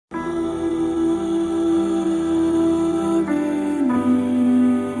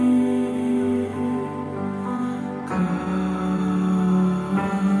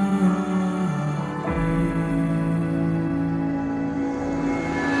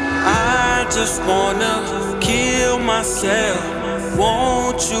just wanna kill myself.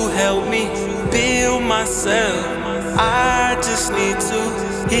 Won't you help me build myself? I just need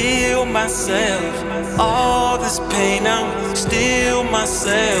to heal myself. All this pain, I'm still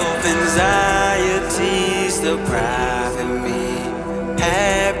myself. Anxiety's depriving me.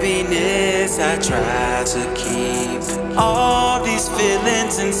 Happiness I try to keep. All these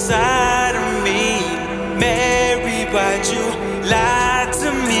feelings inside of me. Mary, why'd you lie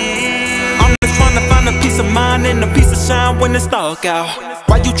to me? I'm just trying to find a peace of mind and a piece of shine when it's dark out.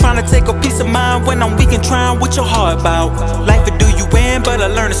 Why you trying to take a piece of mind when I'm weak and trying with your heart bout? Life will do you in, but I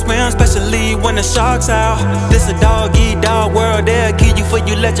learn to swim, especially when the shark's out. This a dog-eat-dog world, they'll kill you before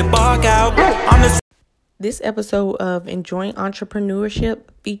you let your bark out. This episode of Enjoying Entrepreneurship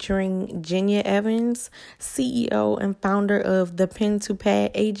featuring Jenya Evans, CEO and founder of the Pen to Pad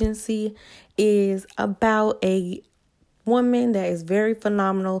agency, is about a woman that is very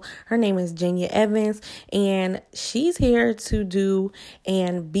phenomenal. Her name is Jenya Evans, and she's here to do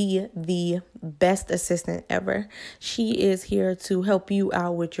and be the best assistant ever. She is here to help you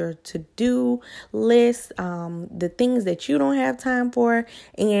out with your to-do list, the things that you don't have time for,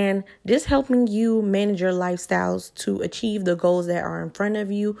 and just helping you manage your lifestyles to achieve the goals that are in front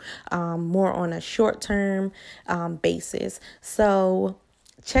of you, more on a short-term basis. So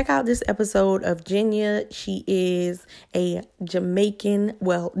check out this episode of Jenya. She is a Jamaican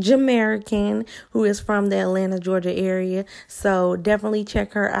who is from the Atlanta, Georgia area. So definitely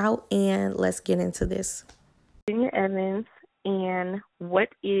check her out, and let's get into this. Jenya Evans, and what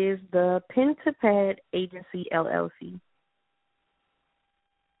is the Pen to Pad Agency LLC?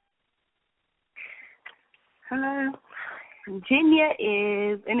 Jenya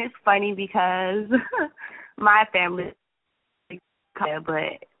is, and it's funny because my family,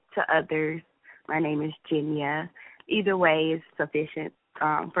 but to others, my name is Jenya. Either way is sufficient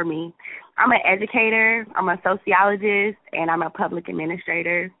for me. I'm an educator, I'm a sociologist, and I'm a public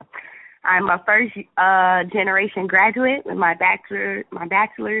administrator. I'm a first generation graduate with my bachelor's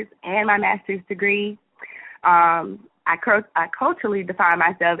and my master's degree. I culturally define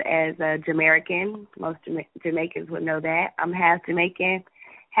myself as a Jamaican. Most Jamaicans would know that. I'm half Jamaican,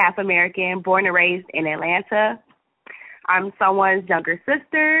 half American, born and raised in Atlanta. I'm someone's younger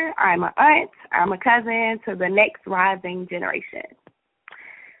sister. I'm an aunt. I'm a cousin to the next rising generation.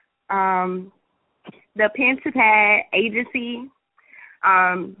 The Pen to Pad agency,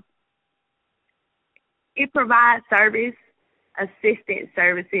 it provides assistant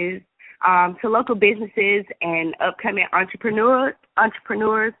services to local businesses and upcoming entrepreneurs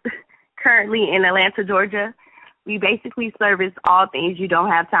currently in Atlanta, Georgia. We basically service all things you don't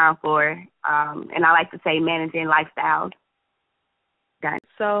have time for, and I like to say managing lifestyles.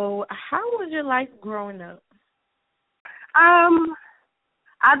 So how was your life growing up?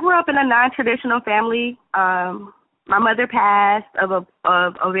 I grew up in a non-traditional family. My mother passed of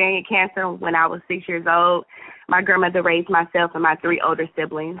ovarian cancer when I was 6 years old. My grandmother raised myself and my three older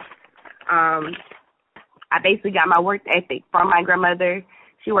siblings. I basically got my work ethic from my grandmother.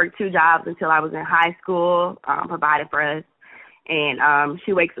 She worked 2 jobs until I was in high school, provided for us. And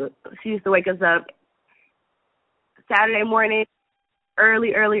she used to wake us up Saturday morning,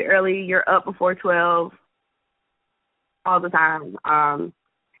 early. You're up before 12 all the time.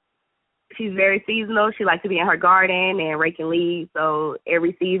 She's very seasonal. She likes to be in her garden and raking leaves. So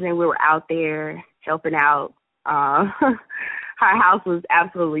every season we were out there helping out. Her house was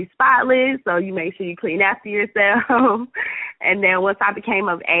absolutely spotless, so you make sure you clean after yourself. And then once I became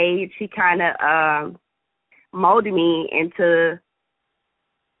of age, she kind of molded me into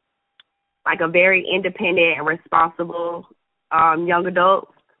like a very independent and responsible young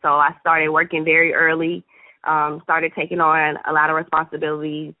adult. So I started working very early, started taking on a lot of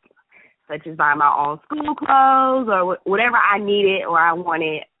responsibilities, such as buying my own school clothes or whatever I needed or I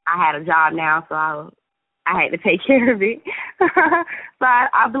wanted. I had a job now, so I had to take care of it. So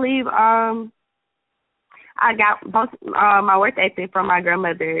I believe I got both my work ethic from my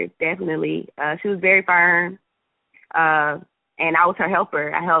grandmother, definitely. She was very firm, and I was her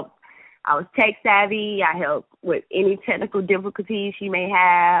helper. I was tech savvy. I helped with any technical difficulties she may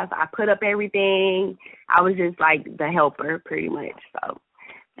have. I put up everything. I was just like the helper pretty much. So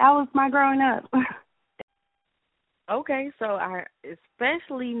that was my growing up. Okay, so I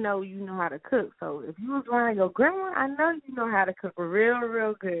especially know you know how to cook. So if you was around your grandma, I know you know how to cook real,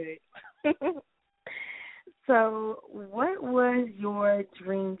 real good. So what was your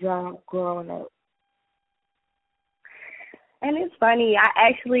dream job growing up? And it's funny, I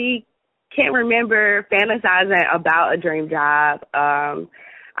actually can't remember fantasizing about a dream job.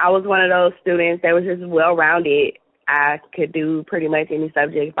 I was one of those students that was just well-rounded. I could do pretty much any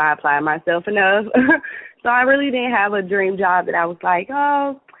subject if I applied myself enough. So I really didn't have a dream job that I was like,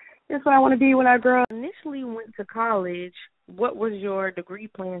 oh, that's what I want to be when I grow up. Initially went to college. What was your degree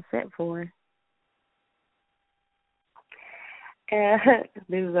plan set for? This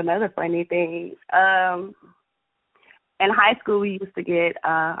is another funny thing. In high school, we used to get,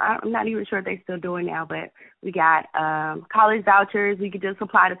 I'm not even sure if they're still doing now, but we got college vouchers. We could just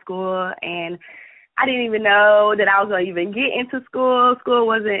apply to school, and I didn't even know that I was going to even get into school. School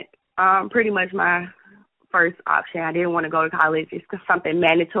wasn't pretty much my first option. I didn't want to go to college. It's something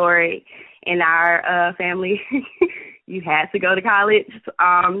mandatory in our family. You had to go to college.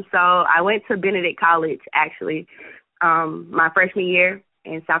 So I went to Benedict College, actually, my freshman year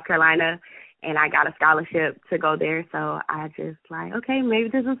in South Carolina, and I got a scholarship to go there. So I just like, okay, maybe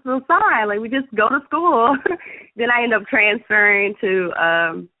this is the sign. Like, we just go to school. Then I ended up transferring to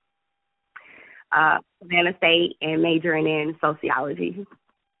Savannah State and majoring in sociology.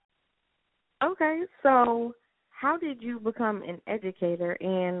 Okay, so how did you become an educator,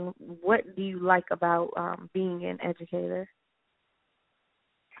 and what do you like about being an educator?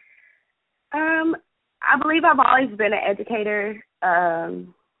 I believe I've always been an educator.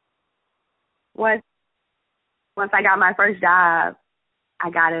 Once I got my first job, I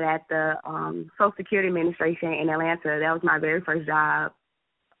got it at the Social Security Administration in Atlanta. That was my very first job.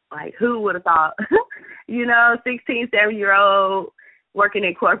 Like, who would have thought? 16, 17-year-old working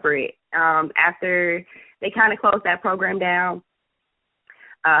in corporate. After they kind of closed that program down,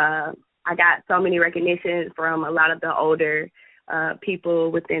 I got so many recognitions from a lot of the older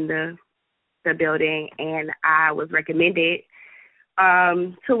people within the building, and I was recommended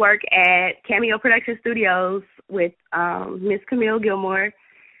to work at Cameo Production Studios with Miss Camille Gilmore.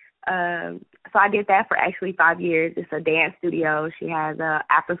 So I did that for actually 5 years. It's a dance studio. She has a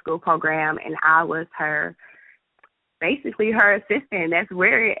after-school program, and I was basically her assistant. That's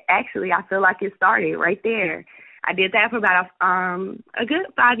where I feel like it started, right there. I did that for about a good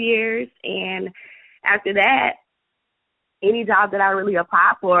 5 years, and after that, any job that I really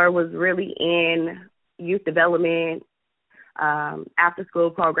applied for was really in youth development,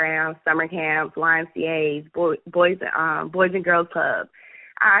 after-school programs, summer camps, YMCAs, boys and girls clubs.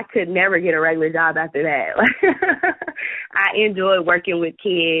 I could never get a regular job after that. I enjoyed working with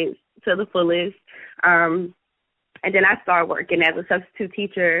kids to the fullest. And then I started working as a substitute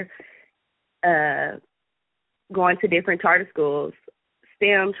teacher, going to different charter schools,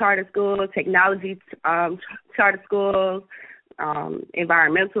 STEM charter schools, technology charter schools,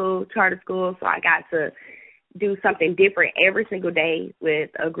 environmental charter schools. So I got to do something different every single day with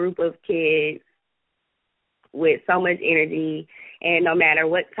a group of kids with so much energy. And no matter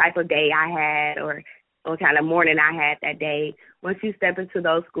what type of day I had or what kind of morning I had that day, once you step into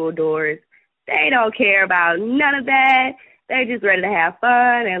those school doors, they don't care about none of that. They're just ready to have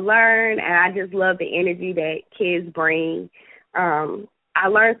fun and learn, and I just love the energy that kids bring. I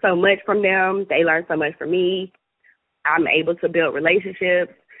learned so much from them. They learn so much from me. I'm able to build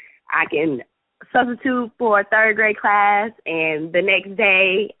relationships. I can substitute for a third grade class, and the next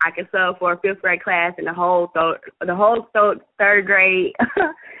day I can sub for a fifth grade class, and the whole third grade,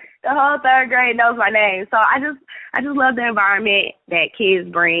 the whole third grade knows my name. So I just love the environment that kids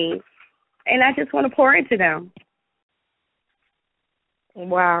bring, and I just want to pour into them.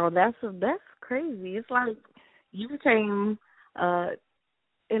 Wow, that's crazy. It's like you became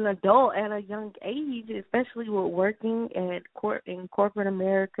an adult at a young age, especially with working in corporate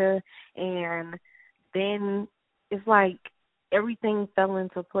America, and then it's like everything fell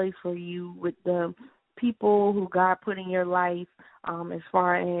into place for you with the people who God put in your life, as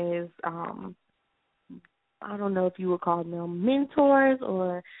far as I don't know if you would call them mentors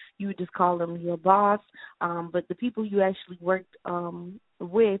or you would just call them your boss, but the people you actually worked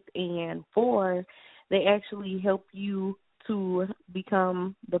with and for, they actually help you to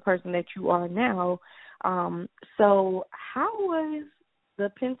become the person that you are now. So how was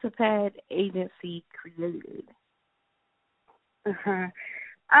the Pen to Pad agency created?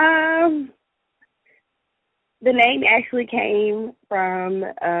 The name actually came from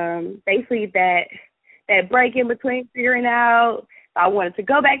basically that break in between figuring out if I wanted to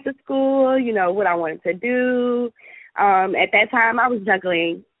go back to school, what I wanted to do. At that time, I was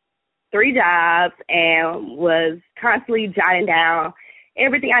juggling 3 jobs and was constantly jotting down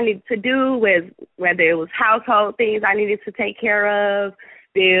everything I needed to do, with whether it was household things I needed to take care of,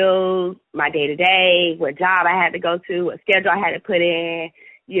 bills, my day-to-day, what job I had to go to, what schedule I had to put in,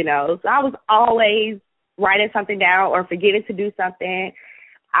 So I was always writing something down or forgetting to do something.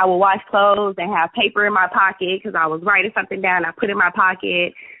 I would wash clothes and have paper in my pocket because I was writing something down. I put it in my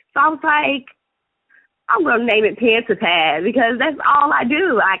pocket. So I was like, I'm going to name it Pen to Pad because that's all I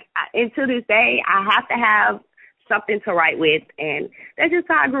do. And to this day, I have to have something to write with, and that's just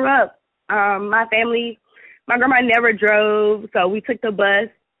how I grew up. My family, my grandma never drove, so we took the bus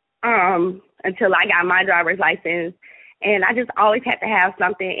until I got my driver's license, and I just always had to have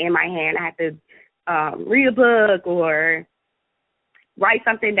something in my hand. I had to read a book or write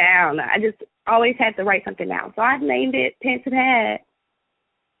something down. I just always had to write something down, so I named it Pen to Pad.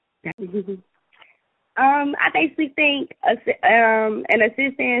 I basically think an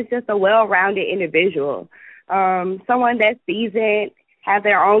assistant is just a well-rounded individual, someone that's seasoned, have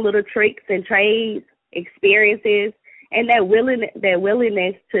their own little tricks and trades, experiences, and that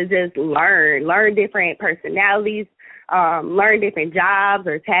willingness to just learn different personalities, learn different jobs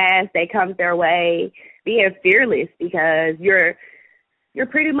or tasks that comes their way, being fearless because you're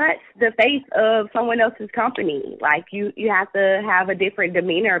pretty much the face of someone else's company. Like you have to have a different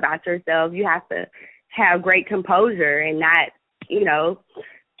demeanor about yourself. You have to have great composure and not,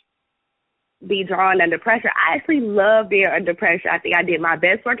 be drawn under pressure. I actually love being under pressure. I think I did my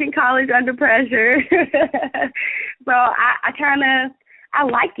best work in college under pressure. So I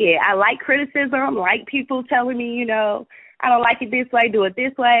like it. I like criticism, like people telling me, I don't like it this way, do it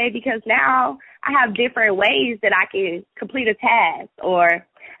this way, because now I have different ways that I can complete a task, or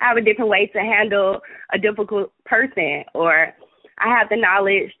I have a different way to handle a difficult person, or I have the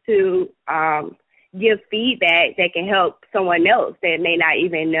knowledge to give feedback that can help someone else that may not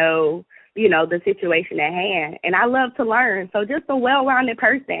even know, the situation at hand. And I love to learn. So just a well-rounded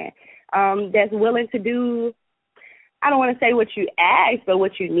person that's willing to do, I don't want to say what you ask, but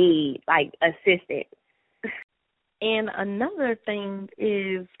what you need, like assistance. And another thing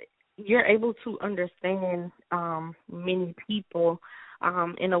is you're able to understand many people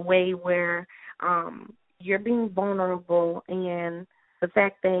in a way where you're being vulnerable, and the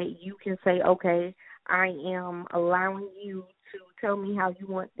fact that you can say, okay, I am allowing you to tell me how you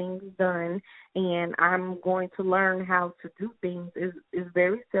want things done, and I'm going to learn how to do things is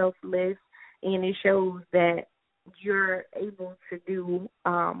very selfless, and it shows that you're able to do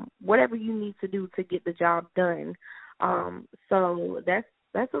whatever you need to do to get the job done. So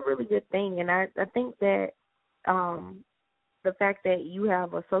that's a really good thing, and I think that the fact that you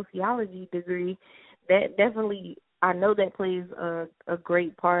have a sociology degree, that definitely, I know that plays a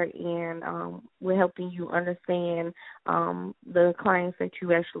great part in with helping you understand the clients that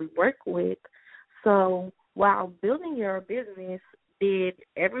you actually work with. So while building your business, did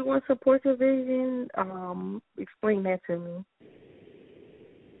everyone support your vision? Explain that to me.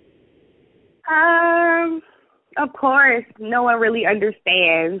 Of course, no one really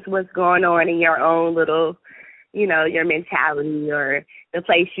understands what's going on in your own little, your mentality or the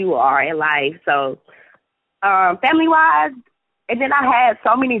place you are in life. So family-wise, and then I had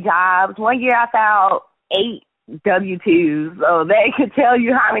so many jobs. One year I found 8 W-2s, so they could tell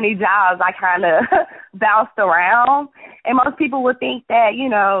you how many jobs I kind of bounced around. And most people would think that,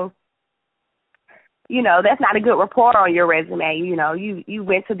 that's not a good report on your resume. You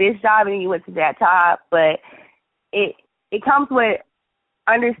went to this job and you went to that job, but it comes with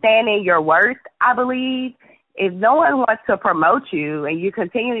understanding your worth, I believe. If no one wants to promote you and you're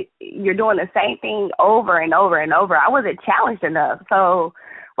doing the same thing over and over and over, I wasn't challenged enough. So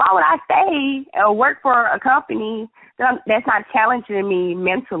why would I stay or work for a company that's not challenging me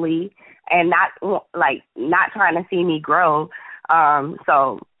mentally and not trying to see me grow?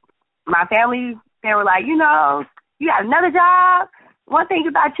 So my family, they were like, you got another job. One thing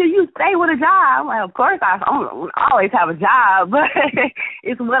about you stay with a job. I'm like, of course, I always have a job, but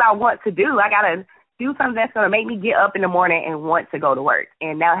it's what I want to do. I got to do something that's going to make me get up in the morning and want to go to work.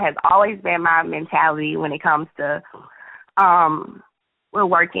 And that has always been my mentality when it comes to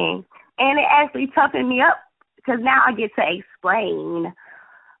working. And it actually toughened me up because now I get to explain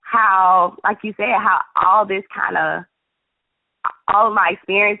how, like you said, how all this all of my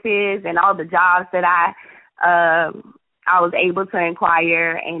experiences and all the jobs that I was able to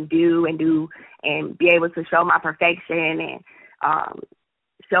inquire and do and be able to show my perfection and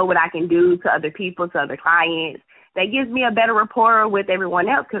show what I can do to other people, to other clients. That gives me a better rapport with everyone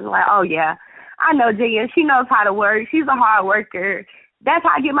else because I'm like, oh, yeah, I know Jia. She knows how to work. She's a hard worker. That's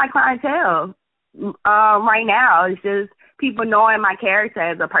how I get my clientele right now. It's just people knowing my character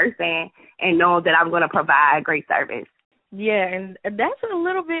as a person and knowing that I'm going to provide great service. Yeah, and that's a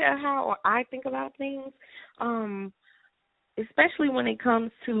little bit of how I think about things, especially when it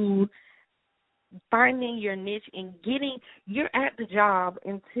comes to finding your niche and you're at the job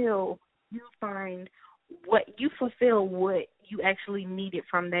until you find fulfill what you actually needed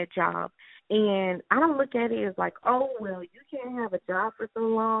from that job. And I don't look at it as like, oh, well, you can't have a job for so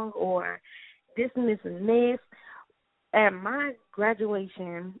long, or this and this and this. At my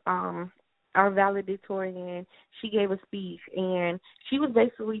graduation, our valedictorian, she gave a speech, and she was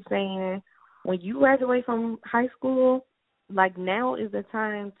basically saying, when you graduate from high school, like, now is the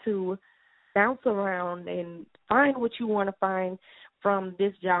time to bounce around and find what you want to find from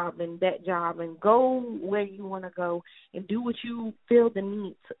this job and that job, and go where you want to go and do what you feel the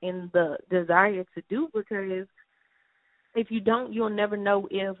need and the desire to do, because if you don't, you'll never know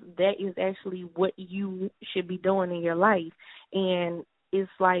if that is actually what you should be doing in your life. And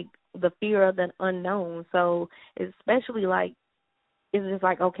it's like the fear of the unknown. So especially, like, it's just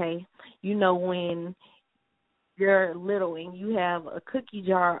like, okay, you know, when you're little and you have a cookie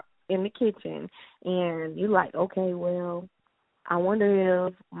jar in the kitchen and you're like, okay, well, I wonder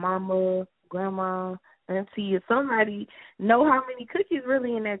if mama, grandma, auntie, or somebody know how many cookies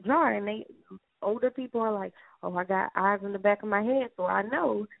really in that jar. And older people are like, oh, I got eyes in the back of my head, so I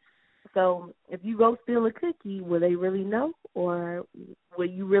know. So if you go steal a cookie, will they really know? Or will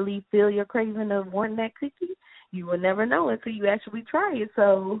you really feel your craving of wanting that cookie? You will never know until you actually try it.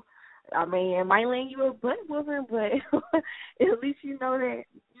 So, I mean, it might land you a butt whooping, but at least you know that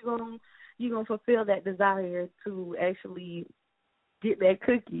you're gonna fulfill that desire to actually get that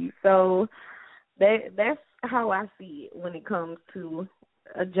cookie. So that's how I see it when it comes to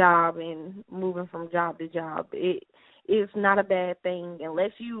a job and moving from job to job. It's not a bad thing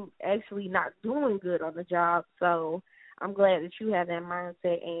unless you actually not doing good on the job. So I'm glad that you have that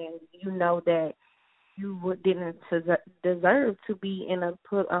mindset, and you know that you didn't deserve to be in a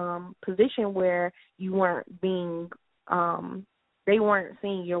position where you weren't being they weren't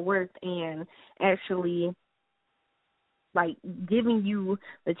seeing your worth and actually, like, giving you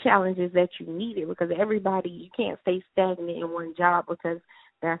the challenges that you needed, because everybody, you can't stay stagnant in one job, because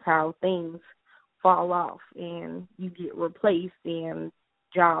that's how things fall off and you get replaced and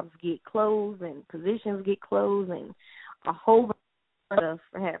jobs get closed and positions get closed and a whole bunch of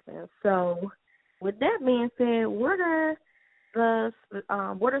stuff happens. So with that being said, what are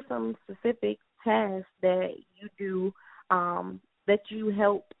some specific tasks that you do that you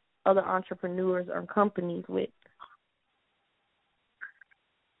help other entrepreneurs or companies with?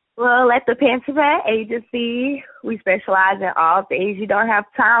 Well, at the Pen to Pad Agency, we specialize in all things you don't have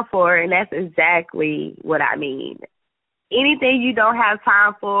time for, and that's exactly what I mean. Anything you don't have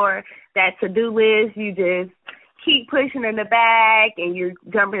time for, that to-do list, you just keep pushing in the back, and you're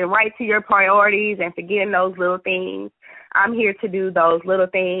jumping right to your priorities and forgetting those little things. I'm here to do those little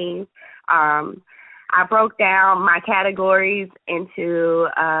things. I broke down my categories into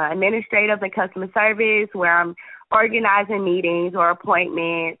administrative and customer service, where I'm organizing meetings or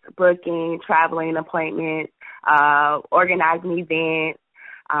appointments, booking, traveling appointments, organizing events,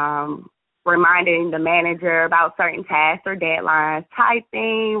 reminding the manager about certain tasks or deadlines,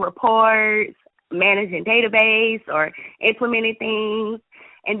 typing reports, managing database or implementing things.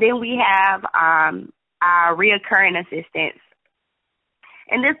 And then we have our reoccurring assistants.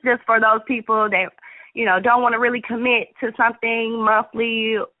 And this is just for those people that, you know, don't want to really commit to something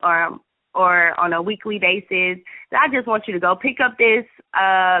monthly or on a weekly basis. I just want you to go pick up this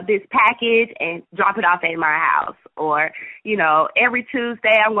package and drop it off at my house. Or, you know, every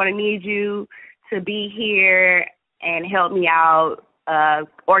Tuesday I'm going to need you to be here and help me out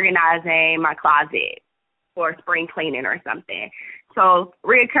organizing my closet for spring cleaning or something. So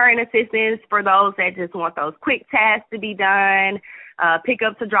reoccurring assistance for those that just want those quick tasks to be done, pick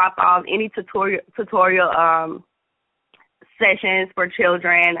up to drop off, any tutorial sessions for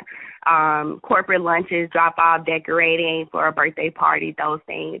children, corporate lunches, drop off, decorating for a birthday party, those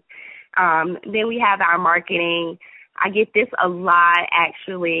things. Then we have our marketing. I get this a lot,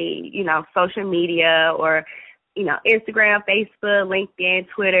 actually, you know, social media or, you know, Instagram, Facebook, LinkedIn,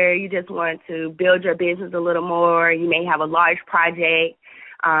 Twitter. You just want to build your business a little more. You may have a large project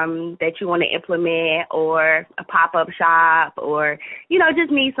that you want to implement, or a pop-up shop, or, you know, just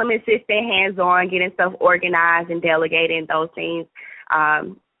need some assistant, hands-on, getting stuff organized and delegating those things.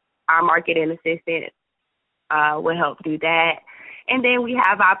 Our marketing assistant will help do that. And then we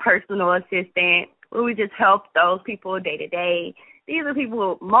have our personal assistant, where we just help those people day to day. These are people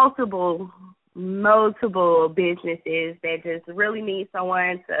with multiple businesses that just really need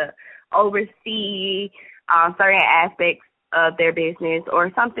someone to oversee certain aspects of their business,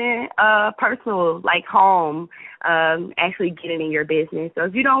 or something personal like home, actually getting in your business. So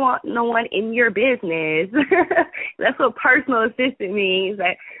if you don't want no one in your business, that's what personal assistant means.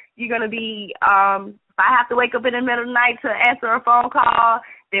 That you're going to be, if I have to wake up in the middle of the night to answer a phone call,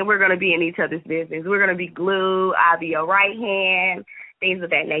 then we're going to be in each other's business. We're going to be glue. I'll be your right hand, things of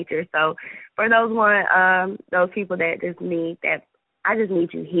that nature. So for those people that just need that I just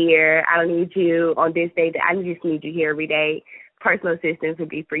need you here. I don't need you on this day. I just need you here every day. Personal assistance would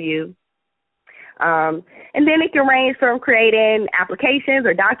be for you. And then it can range from creating applications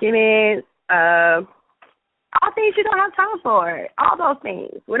or documents, all things you don't have time for, all those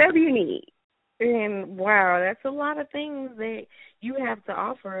things, whatever you need. And wow, that's a lot of things that you have to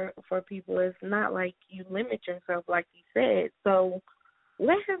offer for people. It's not like you limit yourself, like you said. So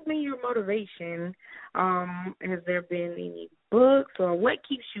what has been your motivation? Has there been any books, or what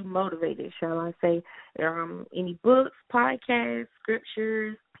keeps you motivated, shall I say? Any books, podcasts,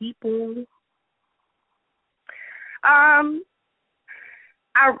 scriptures, people? I'm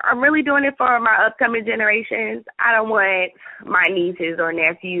really doing it for my upcoming generations. I don't want my nieces or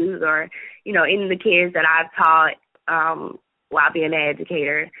nephews or, any of the kids that I've taught while being an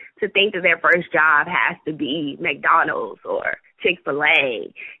educator to think that their first job has to be McDonald's or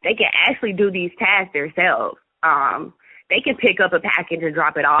Chick-fil-A. They can actually do these tasks themselves. They can pick up a package and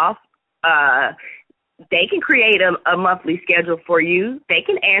drop it off. They can create a monthly schedule for you. They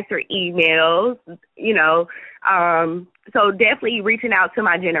can answer emails, So definitely reaching out to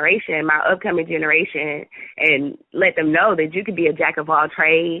my generation, my upcoming generation, and let them know that you can be a jack of all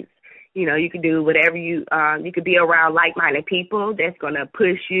trades. You can do whatever you could be around like-minded people that's going to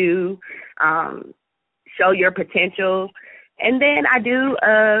push you, show your potential. And then I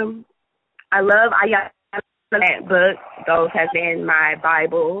love Ayala book. Those have been my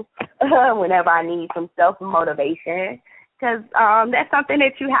Bible whenever I need some self-motivation, because that's something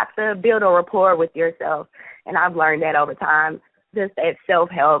that you have to build a rapport with yourself. And I've learned that over time, just that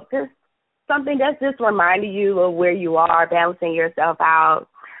self-help, just something that's just reminding you of where you are, balancing yourself out.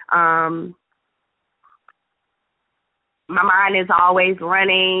 My mind is always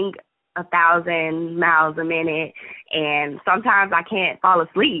running 1,000 miles a minute, and sometimes I can't fall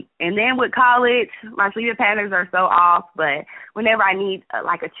asleep. And then with college, my sleeping patterns are so off, but whenever I need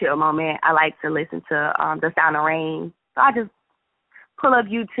like a chill moment, I like to listen to The Sound of Rain. So I just pull up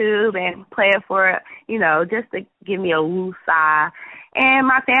YouTube and play it for, just to give me a woo sigh. And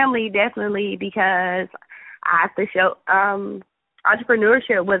my family, definitely, because I have to show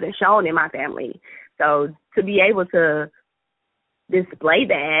entrepreneurship wasn't shown in my family. So to be able to display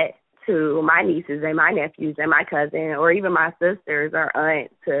that to my nieces and my nephews and my cousin, or even my sisters or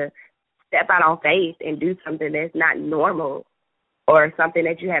aunts, to step out on faith and do something that's not normal or something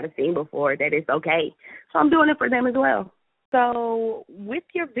that you haven't seen before, that it's okay. So I'm doing it for them as well. So with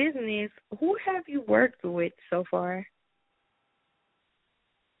your business, who have you worked with so far?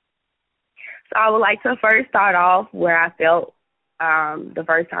 So I would like to first start off where I felt the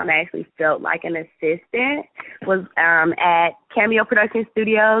first time I actually felt like an assistant was at Cameo Production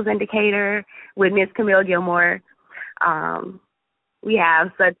Studios in Decatur with Miss Camille Gilmore. We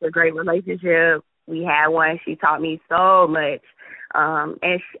have such a great relationship. We had one. She taught me so much.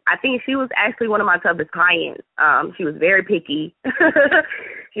 And I think she was actually one of my toughest clients. She was very picky.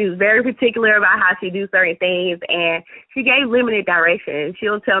 She was very particular about how she do certain things, and she gave limited direction.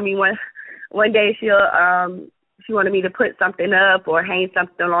 She'll tell me one day she wanted me to put something up or hang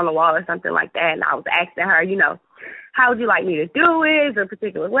something on the wall or something like that, and I was asking her, how would you like me to do it? Is there a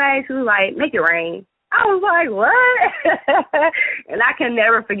particular way? She was like, make it rain. I was like, what? And I can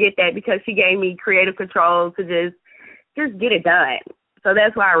never forget that, because she gave me creative control to just get it done. So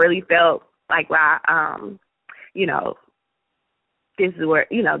that's why I really felt like, this is where,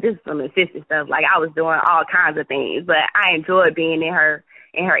 this is some assistant stuff. Like, I was doing all kinds of things, but I enjoyed being in her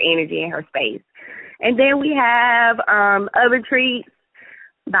energy, in her space. And then we have Oven Treats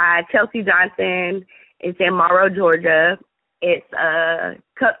by Chelsea Johnson. It's in Morrow, Georgia. It's a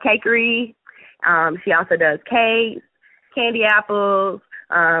cupcakery. She also does cakes, candy apples.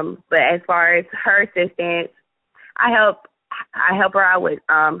 But as far as her assistance, I help her out with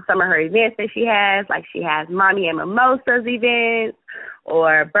some of her events that she has. Like, she has Mommy and Mimosas events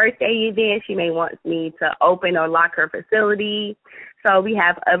or birthday events. She may want me to open or lock her facility. So we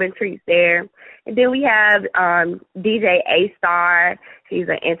have Oven Treats there. And then we have DJ A-Star. She's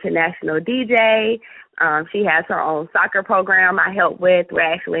an international DJ. She has her own soccer program I help with. We're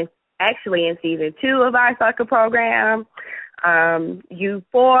actually in season 2 of our soccer program. U4,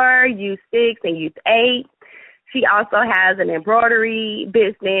 U6, and Youth 8. She also has an embroidery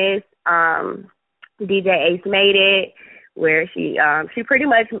business, DJ Ace Made It, where she pretty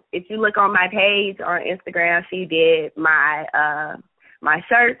much, if you look on my page on Instagram, she did my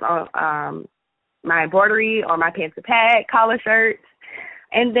shirts on my embroidery on my Pen to Pad collar shirts.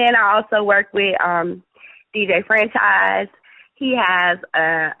 And then I also work with DJ Franchise. He has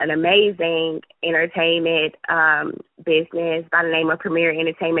an amazing entertainment business by the name of Premier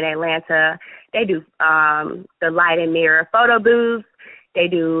Entertainment Atlanta. They do the light and mirror photo booths. They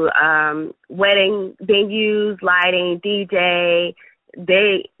do wedding venues, lighting, DJ.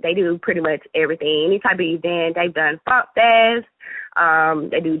 They do pretty much everything. Any type of event. They've done Funk Fest.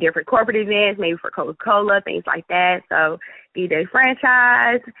 They do different corporate events, maybe for Coca-Cola, things like that. So DJ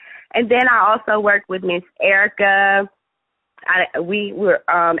franchise. And then I also work with Miss Erica. We were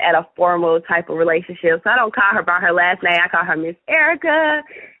at a formal type of relationship, so I don't call her by her last name. I call her Miss Erica.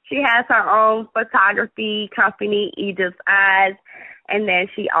 She has her own photography company, Egypt's Eyes, and then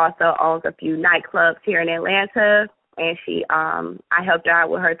she also owns a few nightclubs here in Atlanta. And I helped her out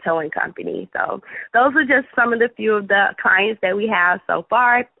with her towing company. So those are just some of the few of the clients that we have so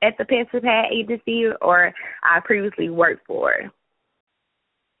far at the Pen to Pad agency, or I previously worked for.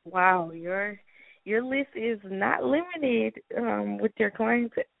 Wow, your list is not limited with your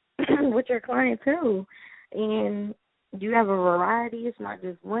clients with your clientele, and you have a variety. It's not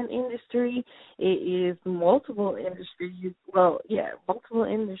just one industry; it is multiple industries. Well, yeah, multiple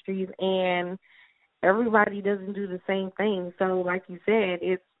industries, and everybody doesn't do the same thing. So, like you said,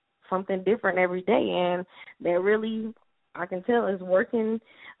 it's something different every day, and that really, I can tell, is working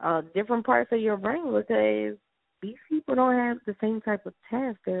different parts of your brain, because these people don't have the same type of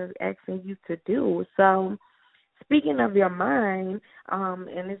tasks they're asking you to do. So, speaking of your mind,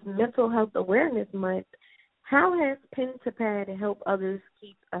 and this Mental Health Awareness Month, how has Pen to Pad helped others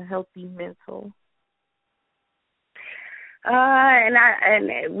keep a healthy mental?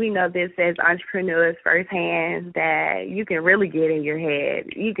 And we know this as entrepreneurs firsthand, that you can really get in your head.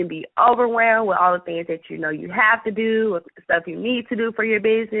 You can be overwhelmed with all the things that you know you have to do, with stuff you need to do for your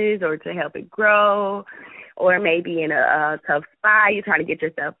business or to help it grow, or maybe in a tough spot you're trying to get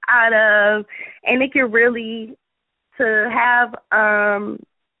yourself out of. And it can really, to have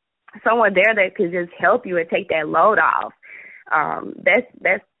someone there that could just help you and take that load off,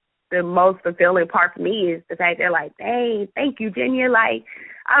 that's the most fulfilling part for me, is the fact they're like, hey, thank you, Jenya. Like,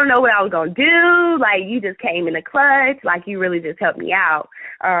 I don't know what I was going to do. Like, you just came in the clutch. Like, you really just helped me out.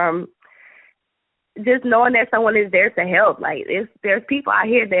 Just knowing that someone is there to help. Like, there's people out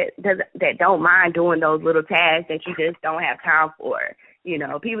here that don't mind doing those little tasks that you just don't have time for. You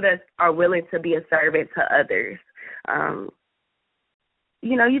know, people that are willing to be a servant to others.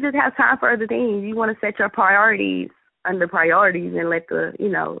 You know, you just have time for other things. You want to set your priorities under priorities and let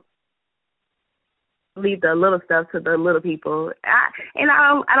leave the little stuff to the little people.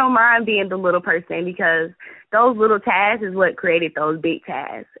 I don't mind being the little person, because those little tasks is what created those big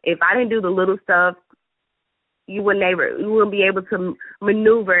tasks. If I didn't do the little stuff, you wouldn't be able to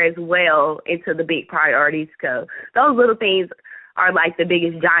maneuver as well into the big priorities, because those little things are like the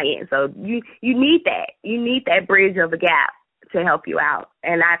biggest giant. So you need that. You need that bridge of a gap to help you out.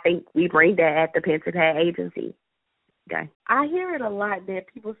 And I think we bring that at the Pen to Pad agency. Okay. I hear it a lot that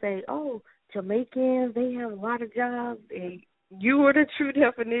people say, oh, Jamaicans, they have a lot of jobs, and you were the true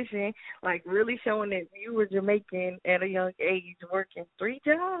definition, like really showing that you were Jamaican at a young age, working 3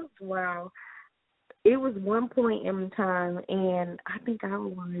 jobs. Wow. It was one point in time, and I think I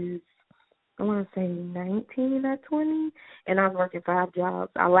want to say 19 or 20, and I was working 5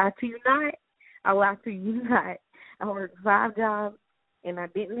 jobs. I lied to you not. I worked 5 jobs, and I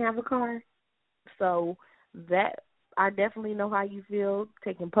didn't have a car. So that, I definitely know how you feel,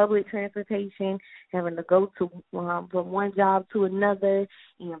 taking public transportation, having to go to from one job to another,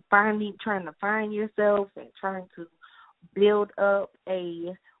 and trying to find yourself and trying to build up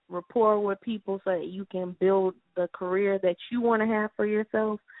a rapport with people so that you can build the career that you want to have for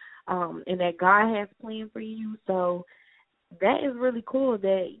yourself, and that God has planned for you. So that is really cool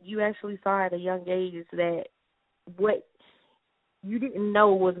that you actually saw at a young age that what you didn't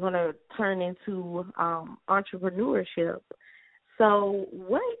know was going to turn into entrepreneurship. So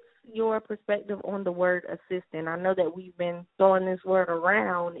what's your perspective on the word assistant? I know that we've been throwing this word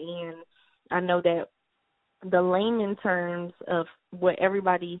around, and I know that the layman terms of what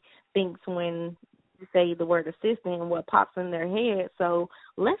everybody thinks when you say the word assistant and what pops in their head. So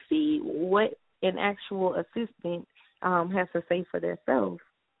let's see what an actual assistant has to say for themselves.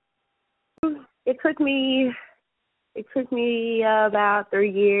 It took me about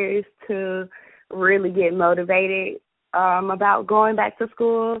 3 years to really get motivated about going back to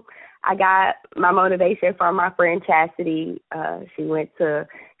school. I got my motivation from my friend Chastity. She went to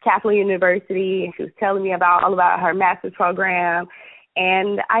Kaplan University, and she was telling me all about her master's program.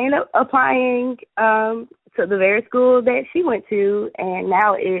 And I ended up applying to the very school that she went to, and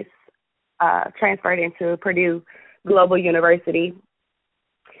now it's transferred into Purdue Global University.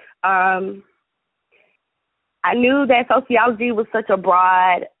 I knew that sociology was such a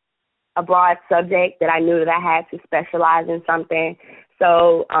broad subject that I knew that I had to specialize in something.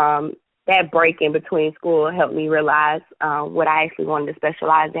 So that break in between school helped me realize what I actually wanted to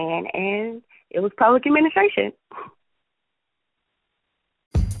specialize in, and it was public administration.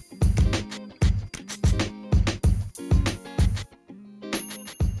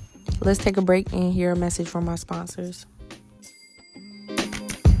 Let's take a break and hear a message from our sponsors.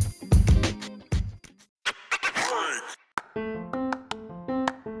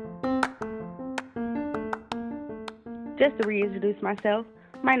 Just to reintroduce myself,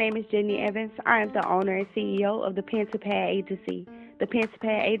 my name is Jenny Evans. I am the owner and CEO of the Pen to Pad Agency. The Pen to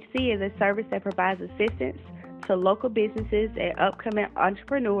Pad Agency is a service that provides assistance to local businesses and upcoming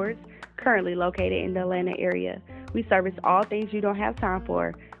entrepreneurs currently located in the Atlanta area. We service all things you don't have time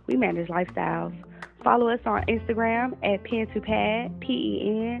for. We manage lifestyles. Follow us on Instagram at Pen2Pad,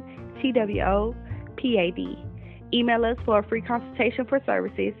 PENTWOPAD. Email us for a free consultation for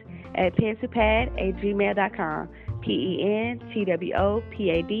services at pen2pad@gmail.com,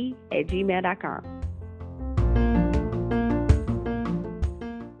 PENTWOPAD@gmail.com.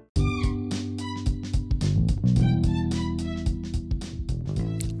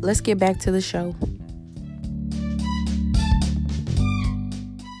 Let's get back to the show.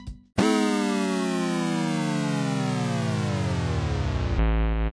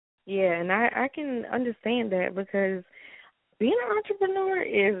 Yeah, and I can understand that, because being an entrepreneur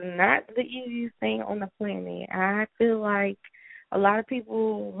is not the easiest thing on the planet. I feel like a lot of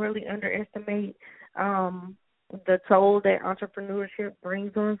people really underestimate the toll that entrepreneurship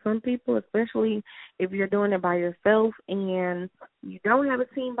brings on some people, especially if you're doing it by yourself and you don't have a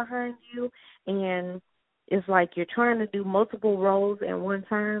team behind you, and it's like you're trying to do multiple roles at one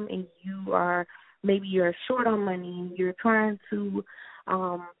time, and maybe you're short on money, you're trying to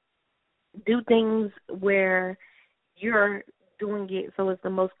do things where you're doing it so it's the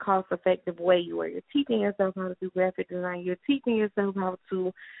most cost-effective way, where you're teaching yourself how to do graphic design, you're teaching yourself how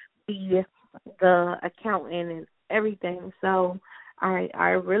to be the accountant and everything. So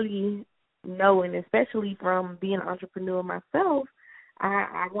I really know, and especially from being an entrepreneur myself,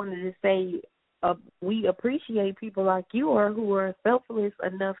 I wanted to say we appreciate people like you who are selfless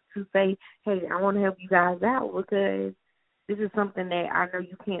enough to say, hey, I want to help you guys out, because this is something that I know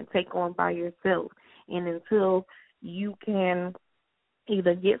you can't take on by yourself. And until you can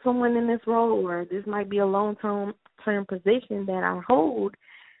either get someone in this role, or this might be a long-term position that I hold,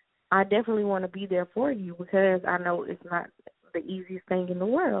 I definitely want to be there for you, because I know it's not the easiest thing in the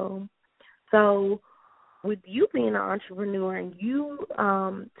world. So with you being an entrepreneur and you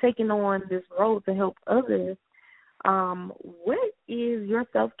taking on this role to help others, what is your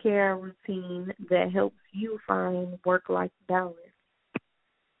self-care routine that helps you find work-life balance?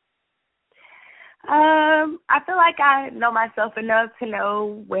 I feel like I know myself enough to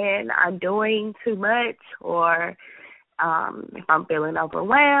know when I'm doing too much, or if I'm feeling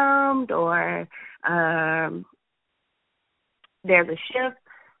overwhelmed, or there's a shift.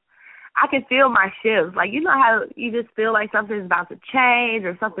 I can feel my shifts. Like, you know how you just feel like something's about to change,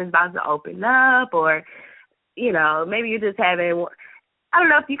 or something's about to open up, or, you know, maybe you're just having, I don't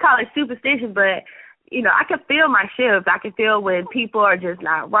know if you call it superstition, but, you know, I can feel my shifts. I can feel when people are just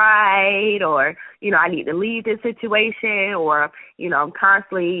not right, or, you know, I need to leave this situation, or, you know, I'm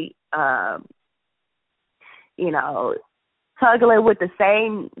constantly, you know, struggling with the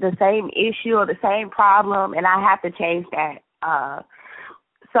same issue or the same problem, and I have to change that.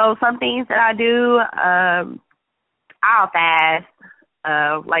 So some things that I do, I'll fast.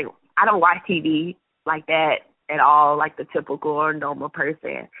 Like, I don't watch TV like that at all, like the typical or normal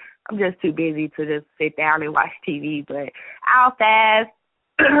person. I'm just too busy to just sit down and watch TV, but I'll fast.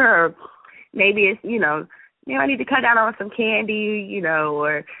 Maybe it's, you know, I need to cut down on some candy, you know,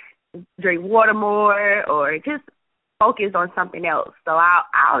 or drink water more, or just focus on something else. So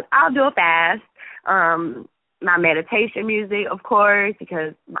I'll do a fast. My meditation music, of course,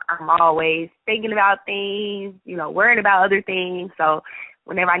 because I'm always thinking about things, you know, worrying about other things. So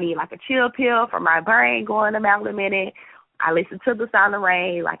whenever I need like a chill pill for my brain going a mile a minute, I listen to the sound of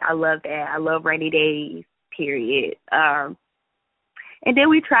rain. Like, I love that. I love rainy days, period. And then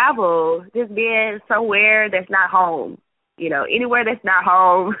we travel, just being somewhere that's not home. You know, anywhere that's not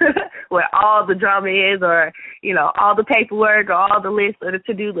home, where all the drama is, or, you know, all the paperwork, or all the lists, or the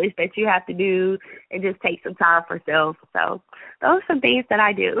to-do list that you have to do, and just take some time for self. So those are some things that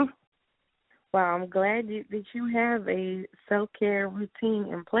I do. Well, I'm glad that you have a self-care routine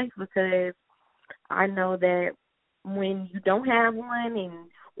in place, because I know that when you don't have one,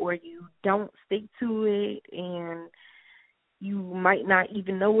 or you don't stick to it, and you might not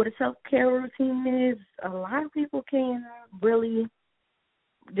even know what a self-care routine is, a lot of people can really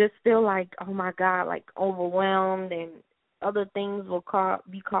just feel like, oh my God, like overwhelmed, and other things will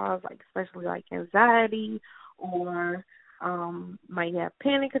be caused, like especially like anxiety or might have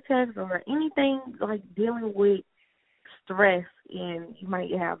panic attacks or anything like dealing with stress, and you might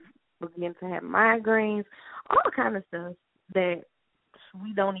begin to have migraines, all kind of stuff that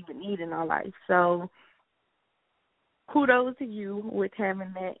we don't even need in our life. So kudos to you with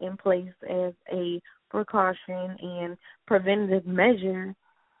having that in place as a precaution and preventative measure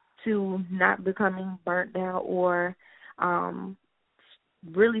to not becoming burnt out or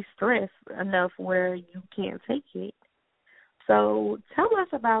really stressed enough where you can't take it. So tell us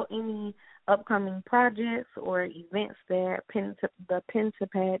about any upcoming projects or events that the Pen to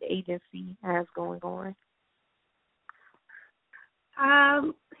Pad agency has going on.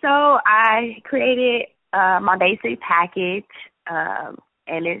 So I created my basic package,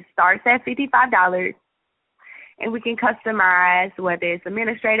 and it starts at $55. And we can customize whether it's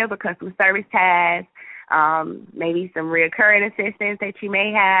administrative or customer service tasks, maybe some recurring assistance that you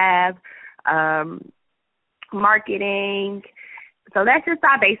may have, marketing. So that's just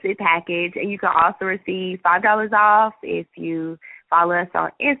our basic package. And you can also receive $5 off if you follow us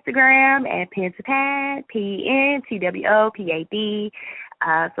on Instagram at Pen to Pad, PENTWOPAD.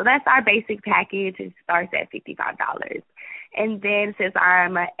 So that's our basic package. It starts at $55. And then since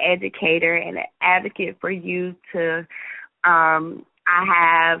I'm an educator and an advocate for youth I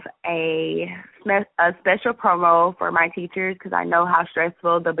have a special promo for my teachers because I know how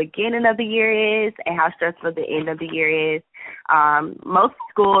stressful the beginning of the year is and how stressful the end of the year is. Most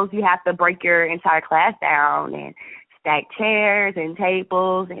schools, you have to break your entire class down and stack chairs and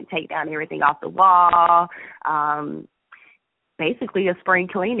tables and take down everything off the wall, basically a spring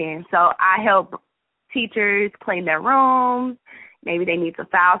cleaning. So I help teachers clean their rooms. Maybe they need to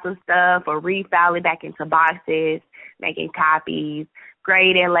file some stuff or refile it back into boxes, making copies,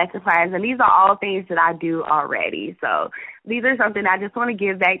 grading lesson plans. And these are all things that I do already. So these are something I just want to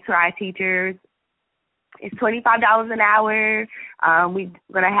give back to our teachers. It's $25 an hour. We're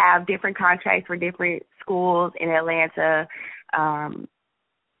going to have different contracts for different schools in Atlanta.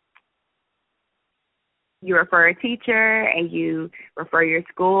 You refer a teacher and you refer your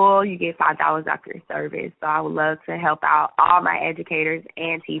school, you get $5 off your service. So I would love to help out all my educators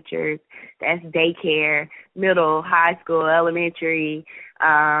and teachers. That's daycare, middle, high school, elementary,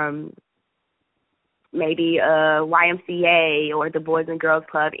 maybe a YMCA or the Boys and Girls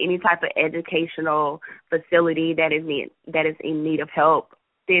Club, any type of educational facility that is in need of help.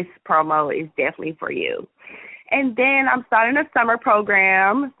 This promo is definitely for you. And then I'm starting a summer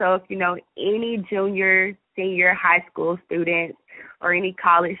program. So if you know any junior, senior high school students or any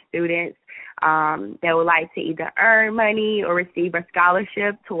college students that would like to either earn money or receive a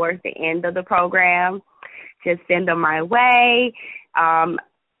scholarship towards the end of the program, just send them my way.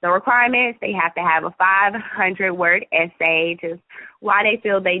 The requirements, they have to have a 500-word essay, just why they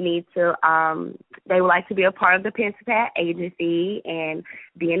feel they need to, they would like to be a part of the Pen to Pad agency and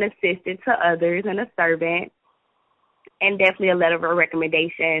be an assistant to others and a servant. And definitely a letter of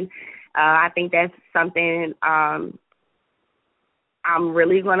recommendation. I think that's something I'm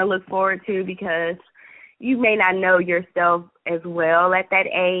really going to look forward to because you may not know yourself as well at that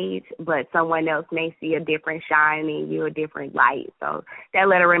age, but someone else may see a different shine in you, a different light. So that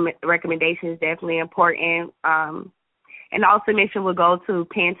letter of recommendation is definitely important. And all submission will go to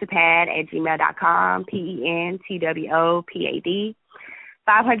pentopad@gmail.com, PENTWOPAD.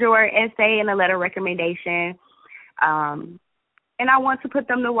 500-word essay and a letter of recommendation. And I want to put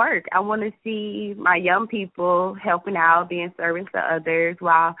them to work. I want to see my young people helping out, being servants to others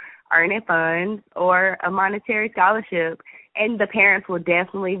while earning funds or a monetary scholarship. And the parents will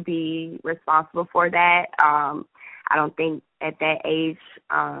definitely be responsible for that. I don't think at that age,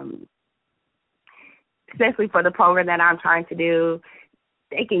 especially for the program that I'm trying to do,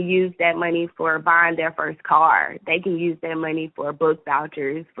 they can use that money for buying their first car. They can use that money for book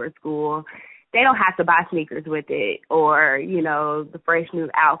vouchers for school. They don't have to buy sneakers with it or, the fresh new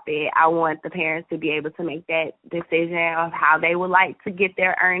outfit. I want the parents to be able to make that decision of how they would like to get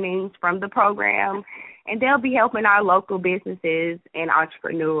their earnings from the program. And they'll be helping our local businesses and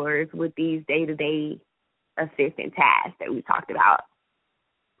entrepreneurs with these day-to-day assistant tasks that we talked about.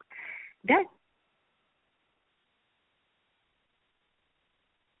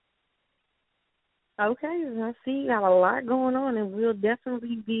 Okay, I see you got a lot going on, and we'll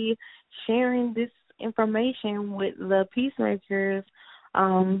definitely be sharing this information with the Peacemakers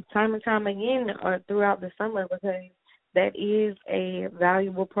time and time again or throughout the summer because that is a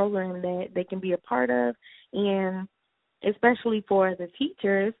valuable program that they can be a part of, and especially for the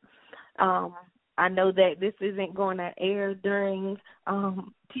teachers, I I know that this isn't going to air during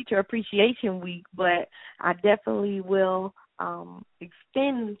Teacher Appreciation Week, but I definitely will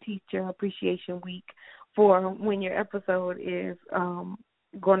extend Teacher Appreciation Week for when your episode is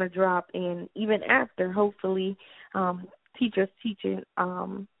going to drop, and even after, hopefully, teachers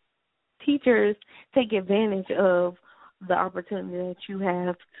take advantage of the opportunity that you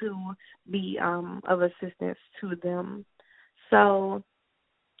have to be of assistance to them. So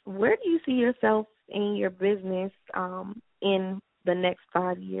where do you see yourself in your business in the next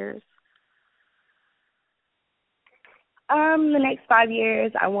 5 years? The next 5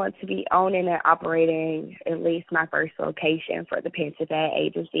 years, I want to be owning and operating at least my first location for the Pen to Pad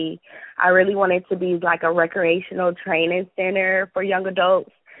agency. I really want it to be like a recreational training center for young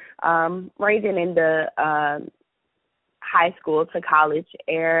adults, ranging in the high school to college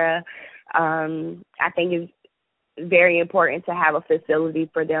era. I think it's very important to have a facility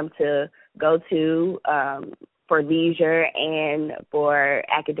for them to go to for leisure and for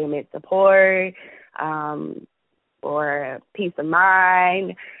academic support, or peace of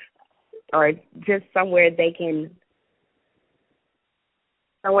mind, or just somewhere they can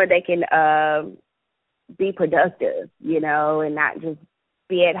be productive, and not just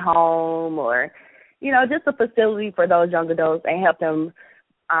be at home, or, just a facility for those young adults and help them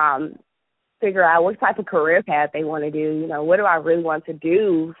figure out what type of career path they want to do. What do I really want to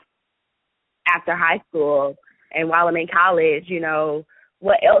do after high school? And while I'm in college,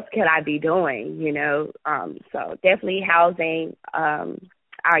 what else could I be doing, So definitely housing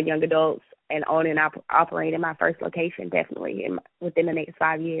our young adults and owning and operating my first location, definitely within the next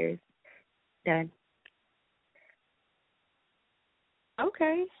 5 years. Done.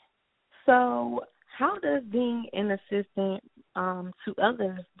 Okay. So how does being an assistant to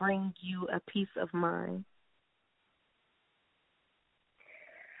others bring you a peace of mind?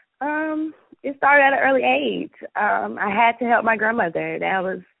 It started at an early age. I had to help my grandmother. That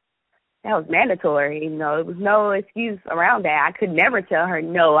was mandatory. It was no excuse around that. I could never tell her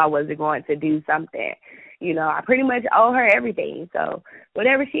no, I wasn't going to do something. I pretty much owe her everything. So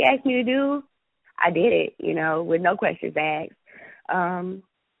whatever she asked me to do, I did it, with no questions asked. And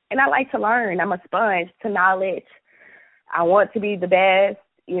I like to learn. I'm a sponge to knowledge. I want to be the best.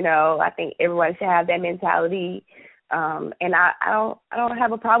 I think everyone should have that mentality. And I don't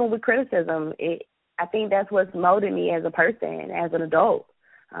have a problem with criticism. I think that's what's molded me as a person, as an adult.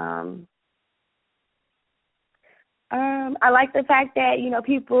 I like the fact that,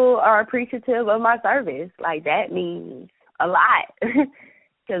 people are appreciative of my service. Like, that means a lot.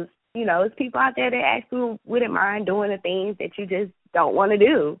 Because, it's people out there that actually wouldn't mind doing the things that you just don't want to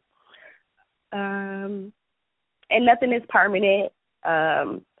do. And nothing is permanent.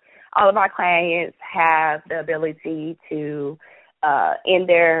 All of our clients have the ability to end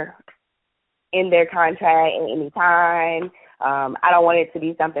their contract at any time. I don't want it to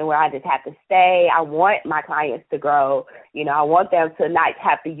be something where I just have to stay. I want my clients to grow. I want them to not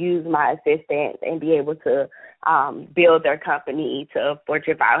have to use my assistance and be able to build their company to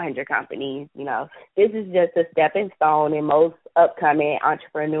Fortune 500 companies. This is just a stepping stone in most upcoming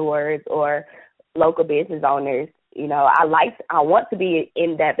entrepreneurs or local business owners. I want to be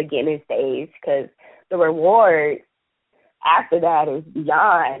in that beginning stage, because the reward after that is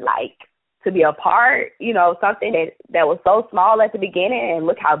beyond, like, to be a part, something that was so small at the beginning, and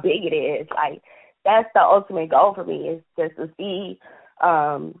look how big it is. Like, that's the ultimate goal for me, is just to see,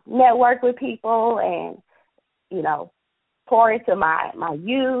 network with people and, pour into my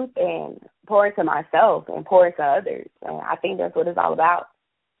youth and pour into myself and pour into others. And I think that's what it's all about.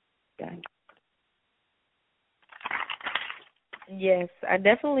 Yeah. Yes, I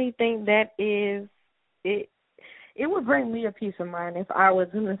definitely think that is it. It would bring me a peace of mind if I was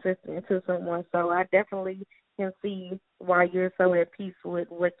an assistant to someone. So I definitely can see why you're so at peace with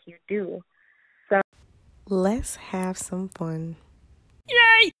what you do. So let's have some fun.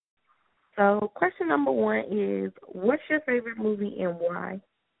 Yay! So question number 1 is, what's your favorite movie and why?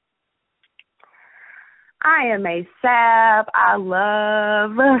 I am a sap. I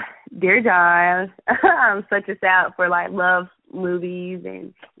love Dear John. I'm such a sap for, like, love movies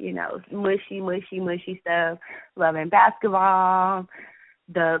and, mushy stuff. Loving basketball.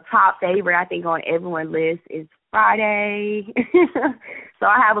 The top favorite, I think, on everyone's list is Friday. So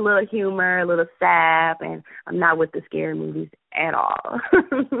I have a little humor, a little sap, and I'm not with the scary movies at all.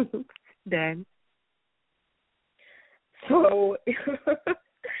 Done. So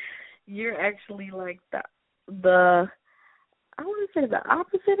you're actually like the I wouldn't say the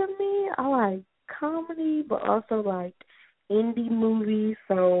opposite of me. I like comedy, but also like indie movies.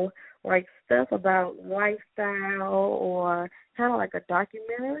 So like stuff about lifestyle or kind of like a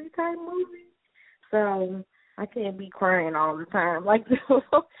documentary type movie. So I can't be crying all the time. Like,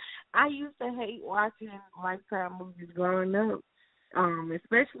 I used to hate watching Lifetime movies growing up,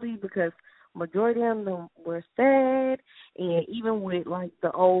 especially because majority of them were sad, and even with, like,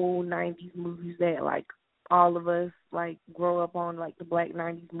 the old 90s movies that, like, all of us, like, grow up on, like, the black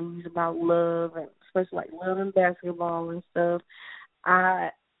 90s movies about love, and especially, like, love and basketball and stuff,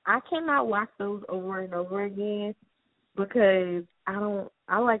 I cannot watch those over and over again because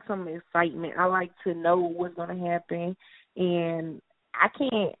I like some excitement. I like to know what's going to happen, and I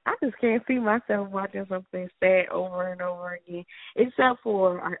just can't see myself watching something sad over and over again, except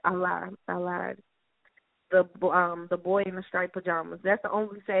for, I lied, the Boy in the Striped Pajamas. That's the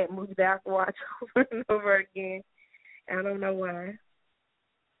only sad movie that I can watch over and over again. I don't know why.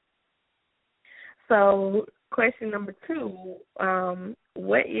 So, question number 2,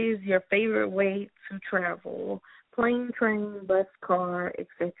 what is your favorite way to travel? Plane, train, bus, car,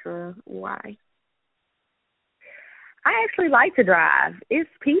 etc. Why? I actually like to drive. It's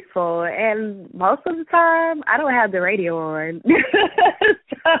peaceful, and most of the time, I don't have the radio on.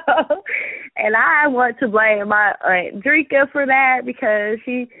 And I want to blame my Aunt Drika for that because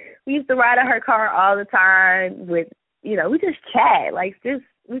we used to ride in her car all the time with, we just chat,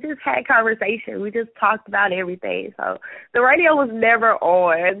 we just had conversation. We just talked about everything. So the radio was never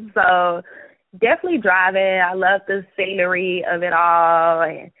on. So definitely driving. I love the scenery of it all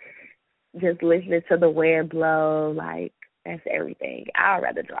and just listening to the wind blow. Like, that's everything. I'd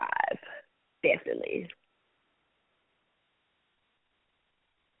rather drive. Definitely.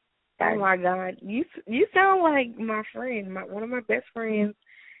 Oh my God, you sound like my friend, one of my best friends.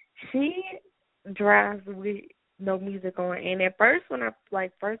 She drives with no music on, and at first when I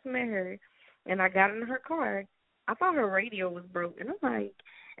first met her, and I got in her car, I thought her radio was broke, and I'm like,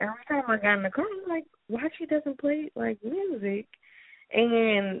 every time I got in the car, I'm like, why she doesn't play like music?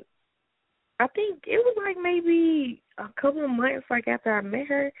 And I think it was like maybe a couple of months after I met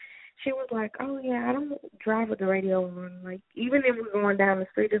her, she was like, oh, yeah, I don't drive with the radio on. Like, even if we're going down the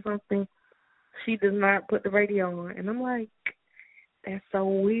street or something, she does not put the radio on. And I'm like, that's so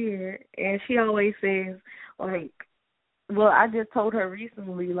weird. And she always says, I just told her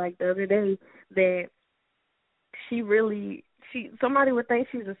recently, the other day, that somebody would think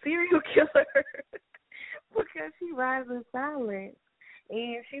she's a serial killer because she rides in silence.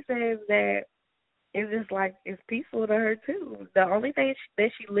 And she says that it's just it's peaceful to her too. The only thing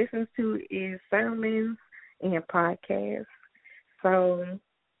that she listens to is sermons and podcasts. So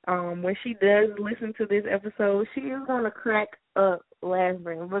when she does listen to this episode, she is gonna crack up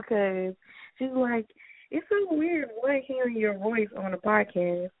laughing because she's like, it's so weird, one, hearing your voice on a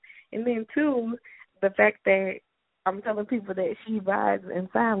podcast, and then 2, the fact that I'm telling people that she rides in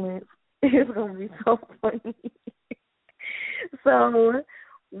silence is gonna be so funny. So,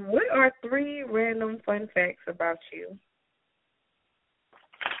 what are 3 random fun facts about you?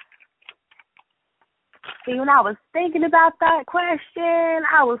 See, when I was thinking about that question,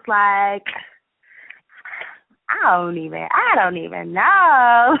 I was like, I don't even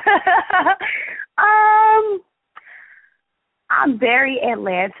know. I'm very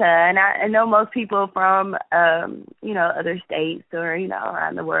Atlanta, and I know most people from, other states or,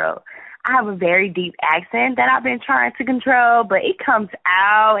 around the world. I have a very deep accent that I've been trying to control, but it comes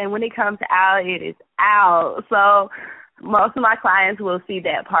out, and when it comes out, it is out. So most of my clients will see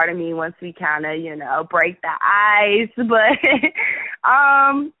that part of me once we kind of, break the ice. But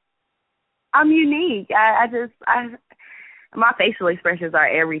I'm unique. My facial expressions are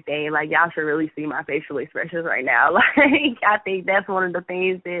everything. Y'all should really see my facial expressions right now. I think that's one of the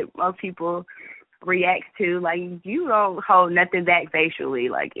things that most people react to. You don't hold nothing back facially.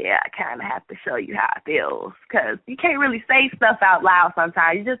 Yeah, I kind of have to show you how it feels because you can't really say stuff out loud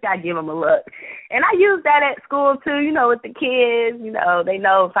sometimes. You just got to give them a look. And I use that at school too, with the kids. They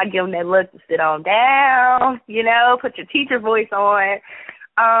know if I give them that look to sit on down, put your teacher voice on.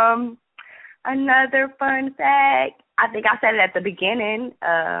 Another fun fact, I think I said it at the beginning.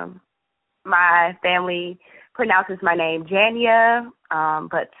 My family pronounces my name Jania,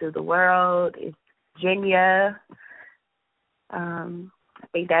 but to the world it's Jenya. I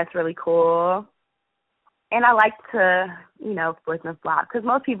think that's really cool. And I like to, flip and flop because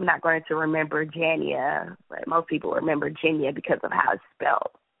most people are not going to remember Jania, but most people remember Jenya because of how it's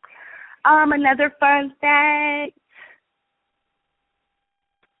spelled. Another fun fact.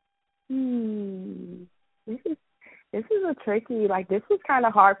 This is a tricky, this was kind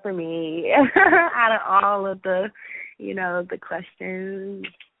of hard for me out of all of the, the questions.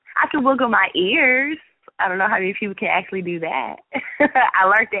 I can wiggle my ears. I don't know how many people can actually do that. I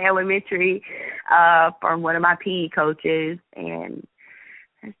learned in elementary from one of my PE coaches, and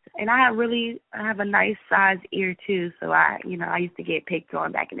And I have a nice sized ear too, so I used to get picked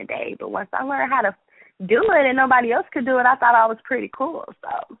on back in the day. But once I learned how to do it and nobody else could do it, I thought I was pretty cool.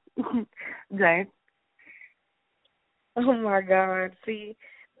 So, Jay. Oh my God! See,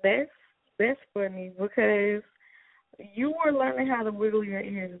 that's funny because you were learning how to wiggle your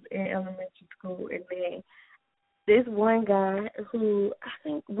ears in elementary school, and then this one guy who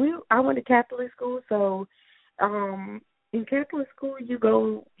I went to Catholic school, so in Catholic school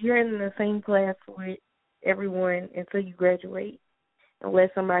you're in the same class with everyone until you graduate,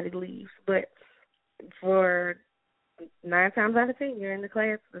 unless somebody leaves. But for 9 times out of 10, you're in the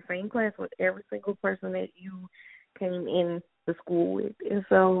same class with every single person that you came in the school with. And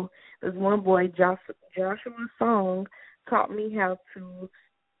so this one boy, Joshua Song, taught me how to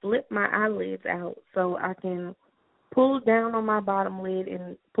flip my eyelids out so I can pull down on my bottom lid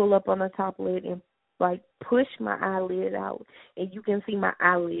and pull up on the top lid and like push my eyelid out, and you can see my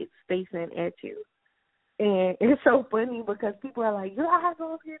eyelids facing at you. And it's so funny because people are like, your eyes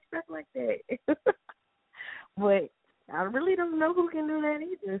over here, stuff like that. But I really don't know who can do that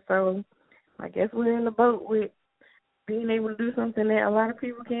either. So I guess we're in the boat with being able to do something that a lot of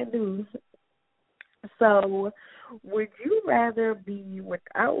people can't do. So would you rather be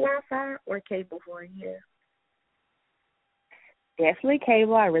without Wi-Fi or cable for a year? Definitely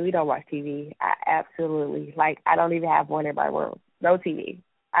cable. I really don't watch TV. I don't even have one in my room. No TV.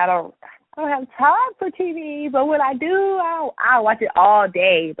 I don't have time for TV, but when I do, I'll watch it all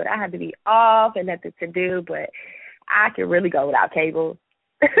day. But I have to be off and nothing to do. But I can really go without cable.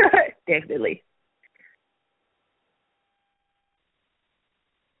 Definitely.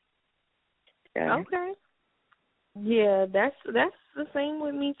 Yeah. Okay. Yeah, that's the same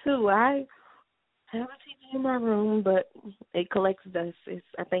with me too. I have a TV in my room, but it collects dust. In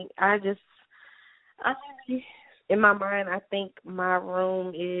my mind, I think my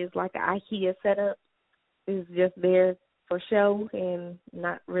room is like an IKEA setup. It's just there for show and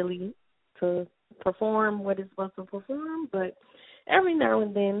not really to perform what it's supposed to perform. But every now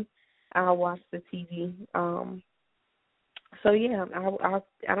and then, I'll watch the TV. So yeah,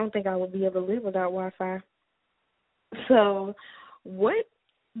 I don't think I would be able to live without Wi-Fi. So, what's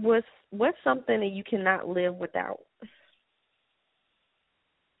something that you cannot live without?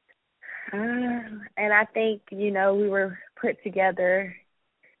 And I think, we were put together.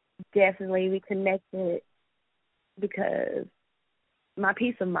 Definitely we connected because my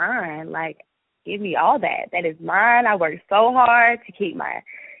peace of mind, give me all that. That is mine. I worked so hard to keep my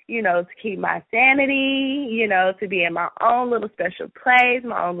sanity, to be in my own little special place,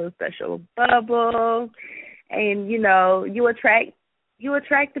 my own little special bubble. And, you attract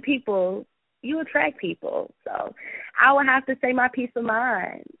the people. You attract people. So I would have to say my peace of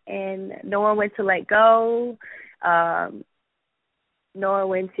mind and knowing when to let go, knowing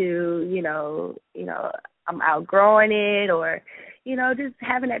when to, I'm outgrowing it, or, just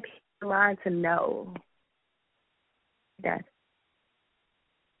having that peace of mind to know. That's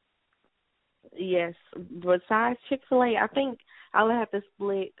Yes. Besides Chick-fil-A, I think I would have to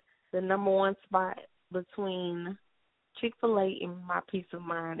split the number one spot between Chick-fil-A and my peace of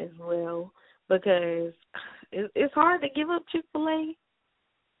mind as well, because it's hard to give up Chick-fil-A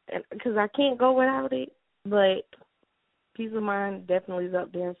because I can't go without it, but peace of mind definitely is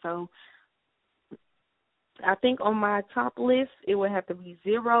up there. So I think on my top list, it would have to be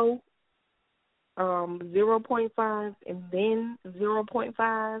 0, 0.5, and then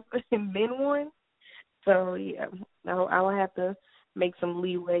 0.5, and then 1. So, yeah, I will have to make some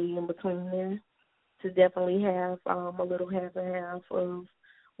leeway in between there to definitely have a little half and half of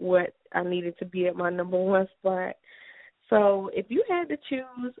what I needed to be at my number one spot. So if you had to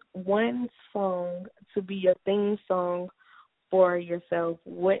choose one song to be your theme song for yourself,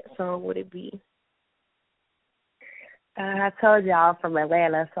 what song would it be? I told y'all I'm from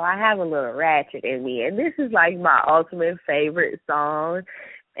Atlanta, so I have a little ratchet in me, and this is my ultimate favorite song.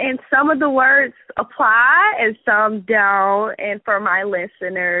 And some of the words apply and some don't. And for my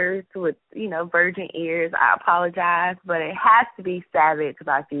listeners with, virgin ears, I apologize, but it has to be Savage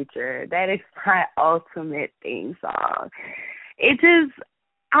by Future. That is my ultimate theme song. It just,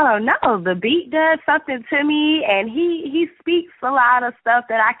 I don't know, the beat does something to me, and he speaks a lot of stuff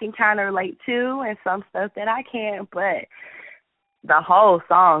that I can kind of relate to and some stuff that I can't, but the whole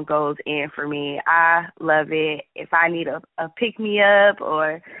song goes in for me. I love it. If I need a pick-me-up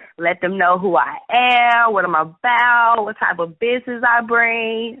or let them know who I am, what I'm about, what type of business I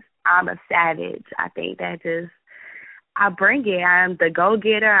bring, I'm a savage. I think that I bring it. I am the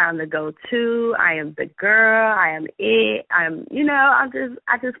go-getter. I'm the go-to. I am the girl. I am it. I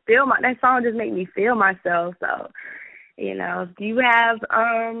just feel that song just make me feel myself. So If you have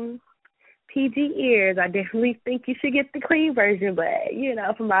PG ears, I definitely think you should get the clean version. But,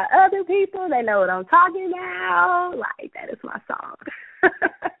 for my other people, they know what I'm talking about. Like, that is my song.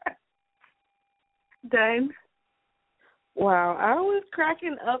 Done. Wow, I was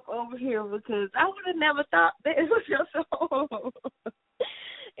cracking up over here because I would have never thought that it was your song.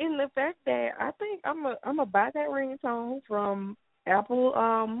 And the fact that I think I'm a buy that ringtone from Apple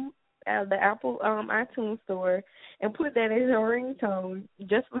the Apple iTunes store and put that as a ringtone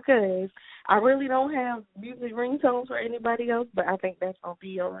just because I really don't have music ringtones for anybody else, but I think that's gonna be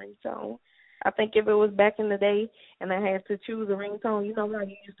your ringtone. I think if it was back in the day and I had to choose a ringtone, how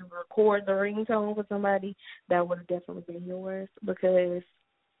you used to record the ringtone for somebody, that would have definitely been yours because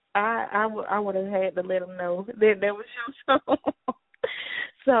I would have had to let them know that was your song.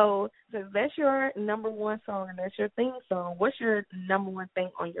 So that's your number one song and that's your theme song. What's your number one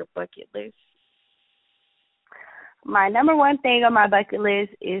thing on your bucket list? My number one thing on my bucket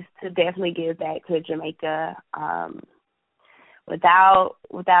list is to definitely give back to Jamaica. Without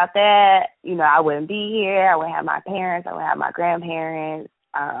that, I wouldn't be here. I wouldn't have my parents. I wouldn't have my grandparents.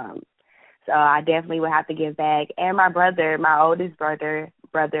 So I definitely would have to give back. And my brother, my oldest brother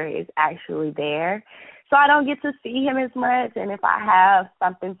is actually there. So I don't get to see him as much. And if I have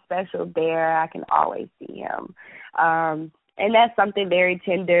something special there, I can always see him. And that's something very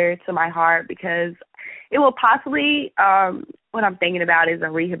tender to my heart because it will possibly, what I'm thinking about is a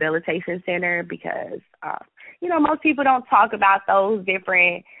rehabilitation center because, most people don't talk about those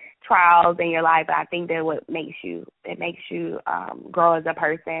different trials in your life, but I think that makes you grow as a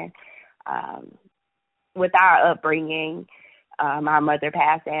person. With our upbringing, our mother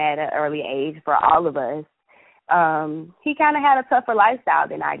passed at an early age for all of us. He kind of had a tougher lifestyle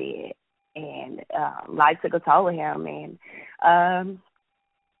than I did, and life took a toll of him, and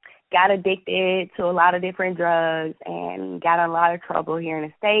got addicted to a lot of different drugs and got in a lot of trouble here in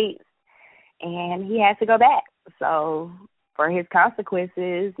the States, and he had to go back. So for his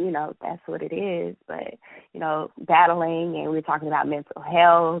consequences, that's what it is. But, battling, and we're talking about mental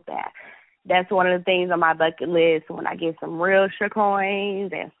health, that's one of the things on my bucket list. When I get some real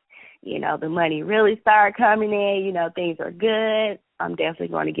coins and, the money really start coming in, things are good, I'm definitely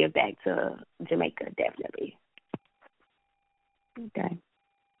going to give back to Jamaica, definitely. Okay.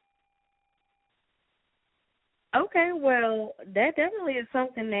 Okay, well, that definitely is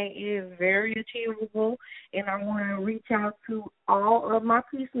something that is very achievable, and I want to reach out to all of my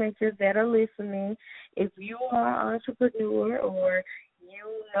peacemakers that are listening. If you are an entrepreneur or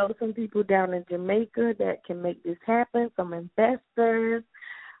you know some people down in Jamaica that can make this happen, some investors,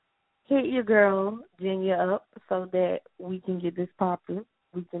 hit your girl, Jenya, up so that we can get this popping.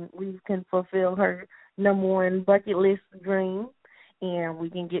 We can fulfill her number one bucket list dream. And we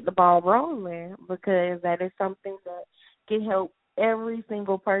can get the ball rolling because that is something that can help every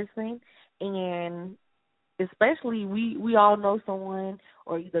single person. And especially we all know someone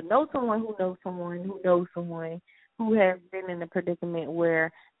or either know someone who knows someone who knows someone who has been in a predicament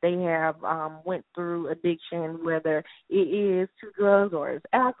where they have went through addiction, whether it is to drugs or it's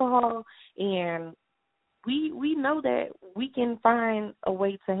alcohol. And we know that we can find a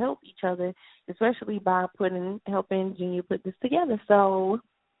way to help each other, especially by helping Jenya put this together. So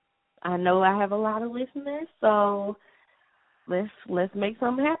I know I have a lot of listeners, so let's make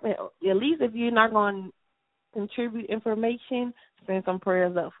something happen. At least if you're not going to contribute information, send some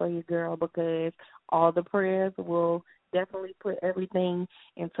prayers up for your girl because all the prayers will definitely put everything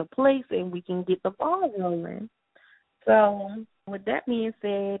into place and we can get the ball rolling. So with that being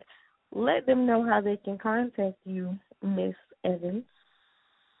said, let them know how they can contact you, Miss Evans.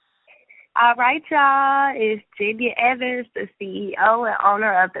 All right, y'all. It's Jenya Evans, the CEO and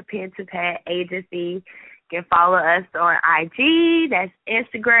owner of the Pen to Pad Agency. You can follow us on IG. That's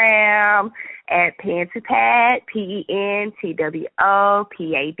Instagram at Pen to Pad, PENTWOPAD.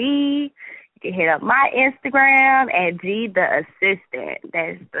 You can hit up my Instagram at G the Assistant.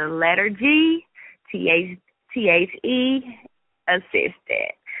 That's the letter G, THE,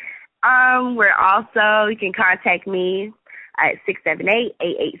 Assistant. We're also, you can contact me at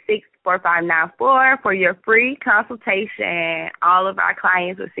 678-886-4594 for your free consultation. All of our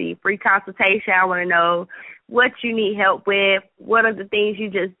clients receive free consultation. I want to know what you need help with, what are the things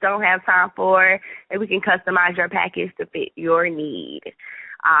you just don't have time for, and we can customize your package to fit your need.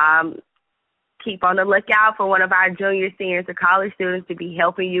 Keep on the lookout for one of our junior, seniors, or college students to be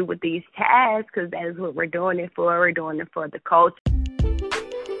helping you with these tasks because that is what we're doing it for. We're doing it for the culture.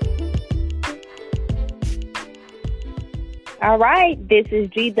 All right, this is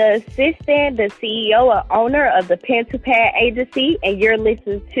G the Assistant, the CEO and owner of the Pen to Pad Agency, and you're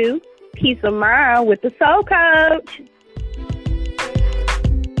listening to Peace of Mind with the Soul Coach.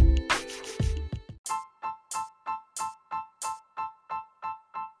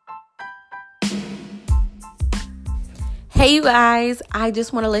 Hey, you guys, I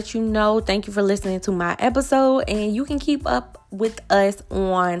just want to let you know, thank you for listening to my episode, and you can keep up with us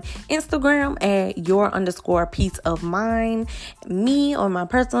on Instagram at your_peace of mind, me on my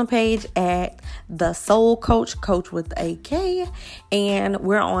personal page at the Soul Coach, Coach with a K, and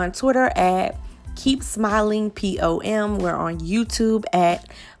we're on Twitter at Keep Smiling POM. We're on YouTube at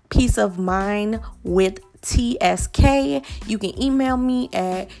Peace of Mind with TSK. You can email me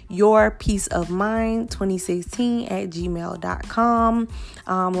at yourpeaceofmind2016@gmail.com.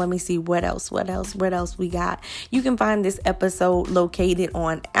 Let me see what else we got. You can find this episode located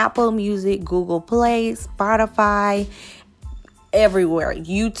on Apple Music, Google Play, Spotify, everywhere,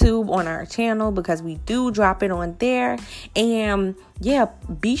 YouTube, on our channel, because we do drop it on there. And yeah,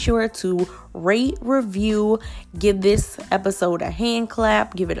 be sure to rate, review, give this episode a hand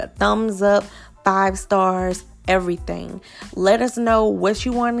clap, give it a thumbs up, 5 stars, everything. Let us know what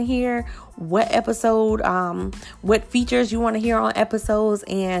you want to hear, what episode, what features you want to hear on episodes,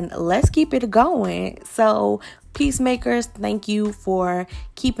 and let's keep it going. So, Peacemakers, thank you for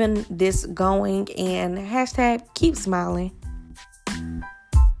keeping this going, and #keep smiling.